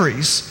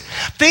countries.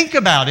 Think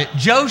about it.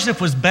 Joseph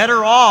was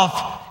better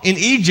off in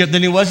Egypt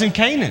than he was in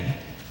Canaan.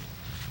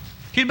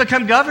 He'd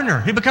become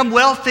governor. He'd become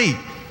wealthy.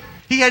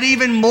 He had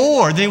even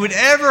more than he would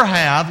ever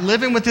have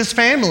living with his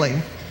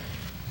family.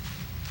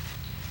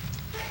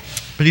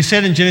 But he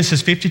said in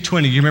Genesis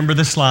 50:20, you remember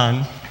this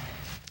line,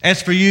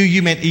 "As for you,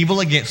 you meant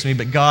evil against me,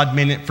 but God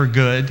meant it for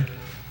good."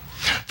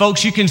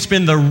 Folks, you can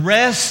spend the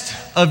rest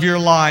of your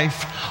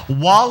life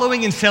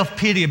wallowing in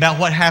self-pity about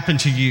what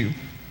happened to you,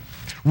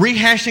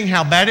 rehashing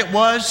how bad it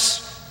was,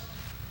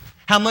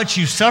 how much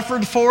you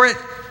suffered for it,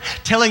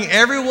 telling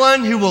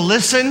everyone who will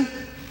listen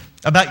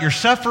about your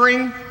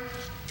suffering,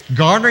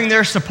 garnering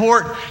their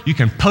support. You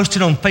can post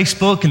it on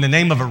Facebook in the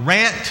name of a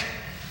rant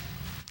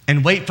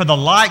and wait for the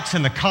likes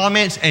and the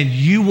comments, and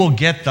you will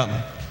get them.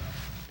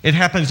 It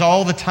happens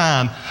all the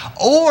time.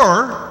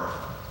 Or,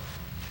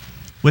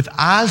 with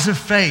eyes of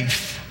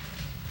faith,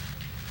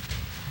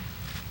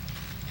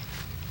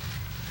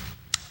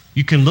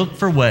 you can look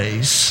for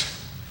ways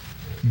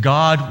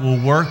God will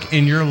work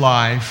in your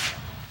life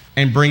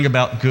and bring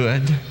about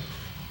good.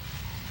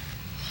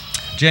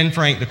 Jen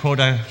Frank, the quote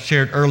I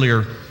shared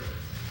earlier,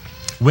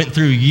 went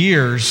through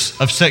years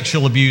of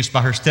sexual abuse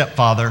by her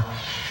stepfather,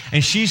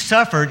 and she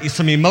suffered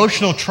some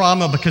emotional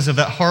trauma because of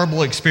that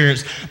horrible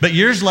experience. But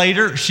years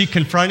later, she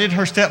confronted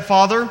her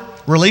stepfather,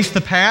 released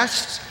the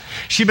past.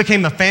 She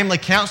became a family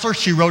counselor.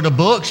 She wrote a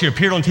book. She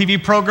appeared on TV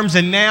programs,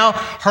 and now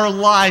her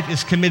life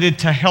is committed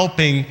to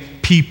helping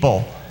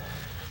people.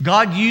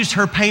 God used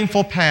her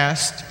painful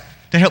past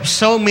to help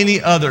so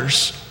many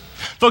others.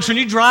 Folks, when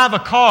you drive a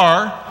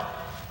car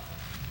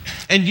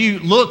and you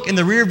look in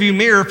the rearview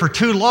mirror for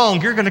too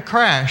long, you're going to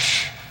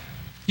crash.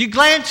 You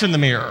glance in the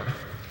mirror.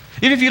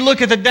 Even if you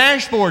look at the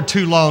dashboard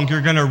too long,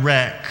 you're going to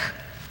wreck.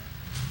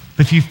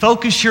 But if you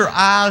focus your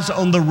eyes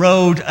on the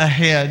road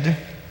ahead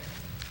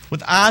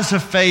with eyes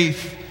of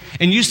faith,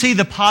 and you see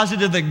the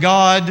positive that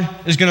God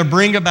is going to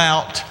bring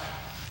about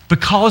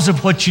because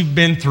of what you've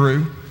been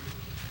through,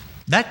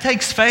 that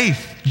takes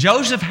faith.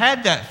 Joseph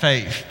had that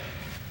faith.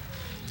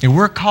 And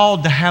we're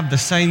called to have the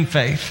same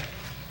faith.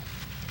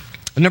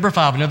 And number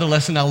 5, another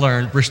lesson I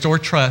learned, restore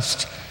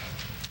trust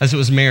as it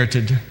was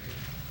merited.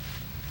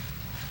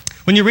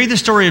 When you read the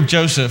story of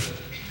Joseph,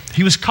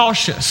 he was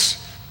cautious,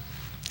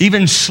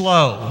 even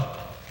slow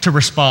to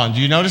respond.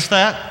 Do you notice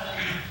that?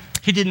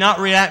 He did not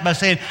react by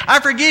saying, "I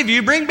forgive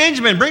you, bring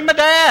Benjamin, bring my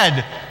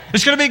dad.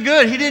 It's going to be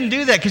good." He didn't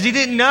do that because he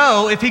didn't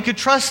know if he could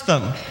trust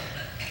them.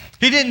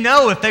 He didn't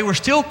know if they were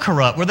still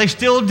corrupt, were they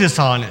still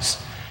dishonest.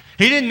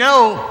 He didn't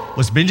know,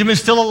 was Benjamin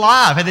still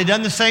alive? Had they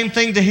done the same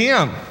thing to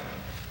him?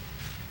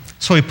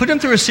 So he put him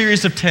through a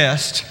series of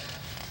tests.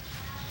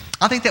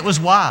 I think that was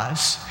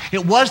wise.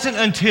 It wasn't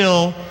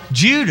until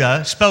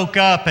Judah spoke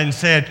up and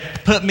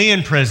said, "Put me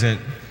in prison,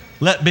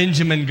 let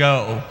Benjamin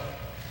go,"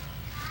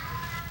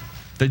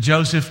 that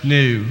Joseph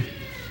knew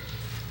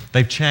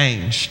they've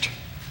changed.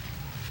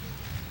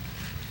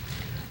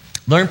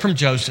 Learn from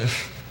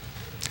Joseph.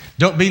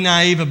 Don't be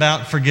naive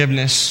about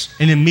forgiveness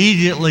and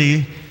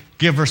immediately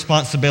give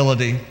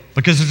responsibility,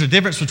 because there's a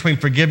difference between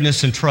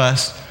forgiveness and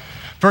trust.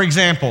 For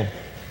example,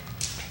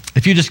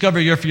 if you discover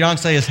your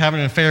fiance is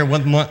having an affair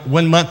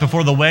 1 month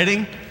before the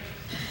wedding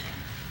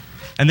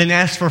and then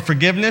ask for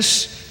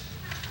forgiveness,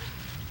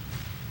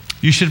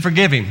 you should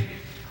forgive him.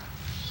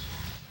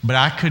 But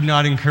I could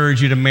not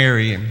encourage you to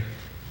marry him,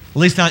 at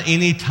least not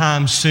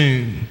anytime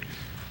soon.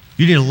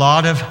 You need a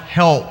lot of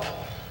help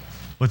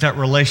with that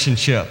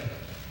relationship.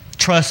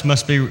 Trust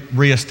must be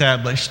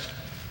reestablished.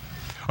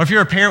 Or if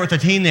you're a parent with a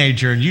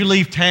teenager and you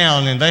leave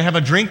town and they have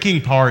a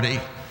drinking party,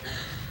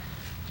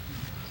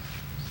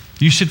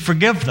 you should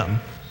forgive them.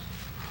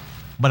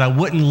 But I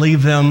wouldn't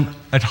leave them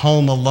at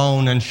home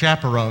alone and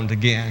chaperoned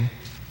again.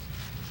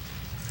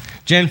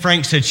 Jan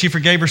Frank said she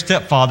forgave her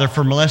stepfather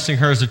for molesting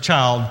her as a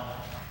child,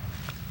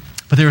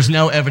 but there was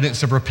no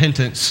evidence of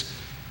repentance.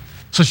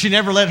 So she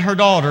never let her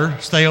daughter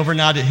stay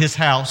overnight at his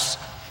house.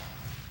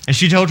 And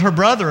she told her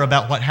brother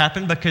about what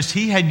happened because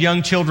he had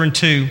young children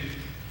too.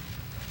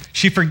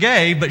 She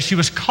forgave, but she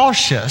was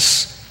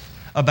cautious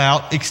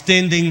about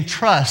extending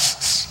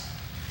trusts.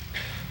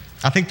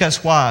 I think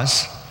that's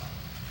wise.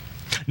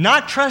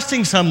 Not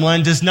trusting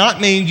someone does not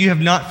mean you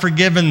have not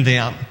forgiven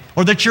them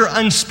or that you're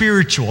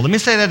unspiritual. Let me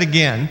say that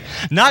again.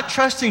 Not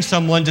trusting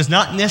someone does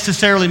not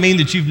necessarily mean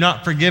that you've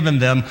not forgiven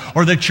them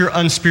or that you're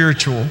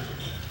unspiritual.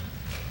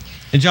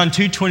 In John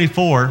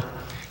 2:24, it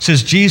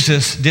says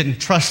Jesus didn't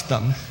trust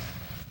them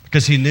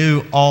because he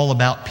knew all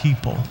about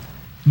people.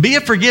 Be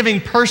a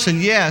forgiving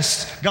person,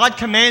 yes. God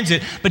commands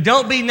it, but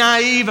don't be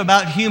naive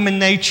about human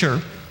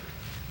nature.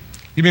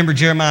 You remember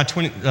Jeremiah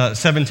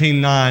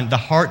 17:9, the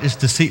heart is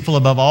deceitful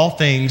above all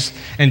things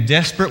and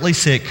desperately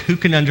sick. Who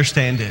can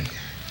understand it?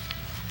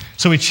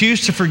 So we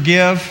choose to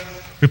forgive.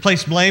 We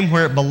place blame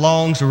where it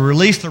belongs. We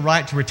release the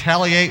right to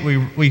retaliate.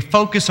 We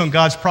focus on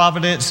God's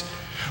providence.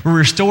 We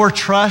restore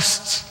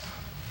trust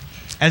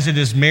as it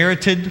is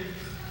merited.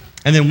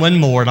 And then one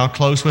more, and I'll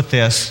close with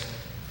this.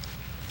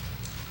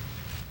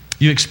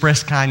 You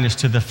express kindness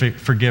to the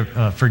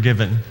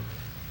forgiven.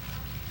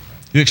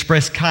 You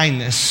express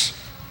kindness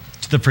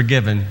to the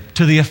forgiven,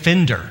 to the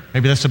offender.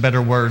 Maybe that's a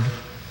better word.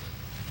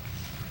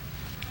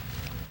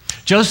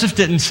 Joseph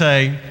didn't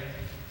say,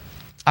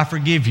 I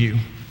forgive you.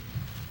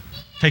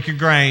 Take your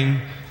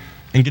grain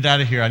and get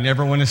out of here. I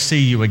never want to see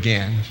you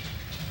again.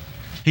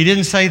 He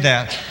didn't say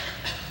that.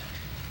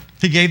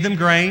 He gave them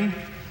grain.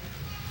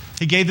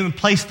 He gave them a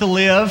place to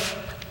live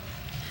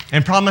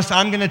and promised,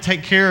 I'm going to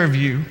take care of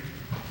you.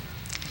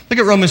 Look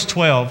at Romans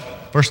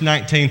 12, verse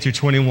 19 through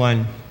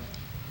 21.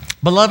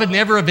 Beloved,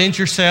 never avenge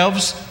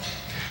yourselves,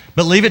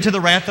 but leave it to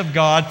the wrath of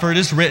God, for it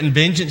is written,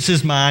 vengeance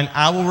is mine,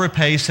 I will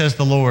repay, says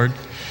the Lord.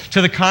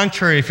 To the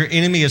contrary, if your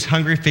enemy is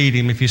hungry, feed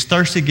him. If he's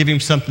thirsty, give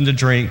him something to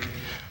drink.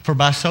 For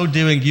by so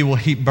doing, you will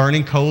heap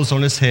burning coals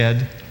on his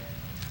head.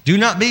 Do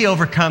not be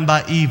overcome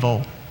by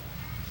evil,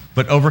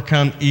 but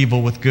overcome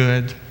evil with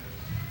good.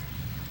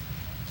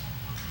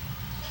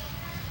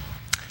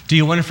 Do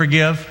you want to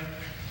forgive?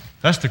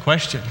 That's the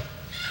question.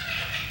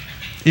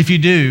 If you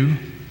do,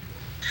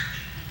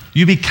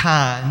 you be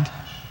kind.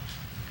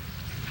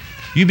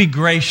 You be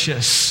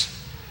gracious.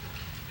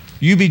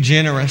 You be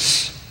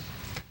generous.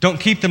 Don't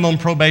keep them on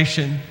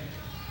probation.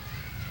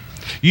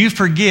 You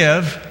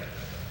forgive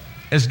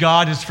as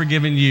God has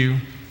forgiven you.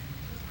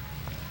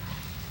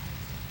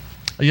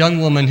 A young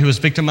woman who was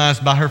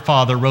victimized by her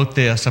father wrote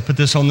this. I put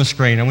this on the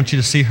screen. I want you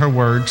to see her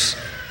words.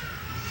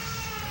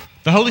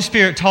 The Holy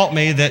Spirit taught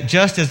me that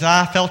just as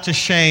I felt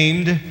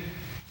ashamed,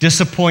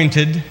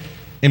 disappointed,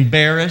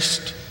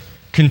 embarrassed,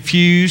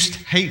 confused,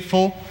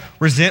 hateful,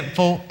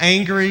 resentful,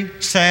 angry,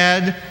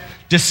 sad,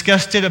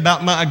 disgusted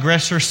about my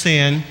aggressor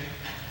sin,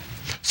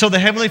 so the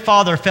Heavenly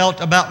Father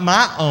felt about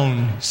my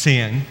own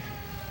sin,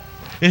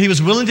 that He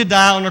was willing to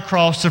die on a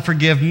cross to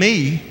forgive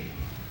me.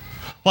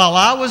 While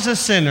I was a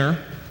sinner,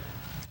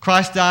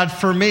 Christ died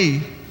for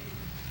me.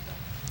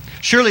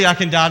 Surely I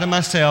can die to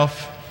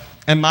myself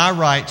and my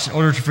rights in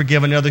order to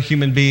forgive another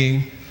human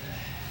being.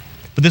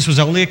 But this was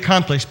only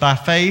accomplished by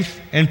faith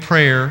and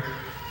prayer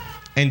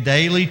and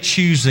daily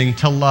choosing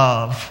to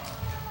love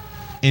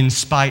in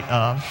spite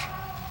of.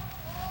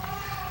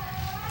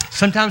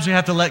 Sometimes we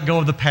have to let go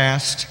of the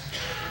past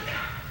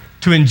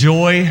to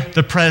enjoy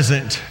the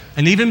present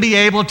and even be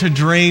able to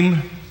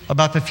dream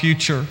about the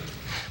future.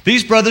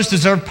 These brothers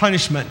deserve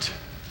punishment,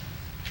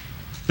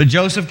 but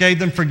Joseph gave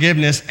them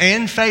forgiveness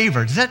and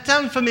favor. Does that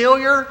sound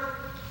familiar?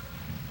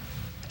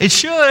 It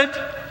should,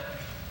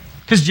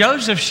 because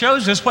Joseph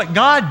shows us what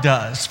God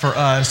does for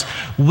us.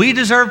 We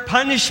deserve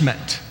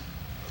punishment.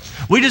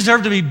 We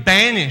deserve to be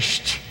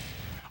banished.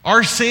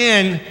 Our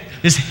sin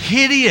is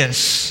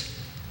hideous.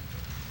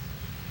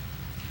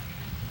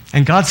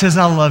 And God says,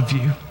 I love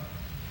you.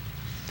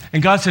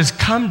 And God says,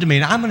 come to me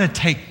and I'm going to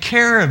take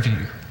care of you.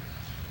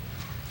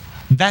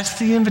 That's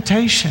the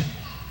invitation.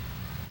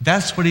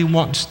 That's what He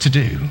wants to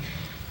do.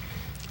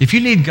 If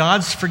you need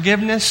God's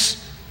forgiveness,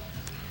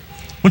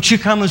 won't you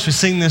come as we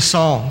sing this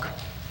song?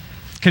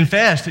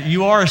 Confess that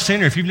you are a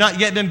sinner. If you've not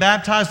yet been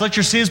baptized, let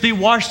your sins be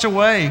washed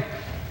away.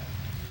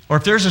 Or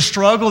if there's a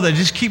struggle that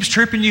just keeps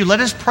tripping you, let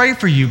us pray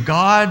for you.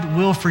 God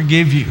will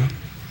forgive you.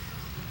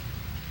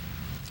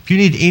 If you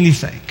need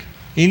anything,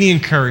 any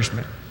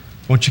encouragement,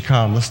 won't you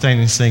come? Let's stand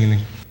and sing.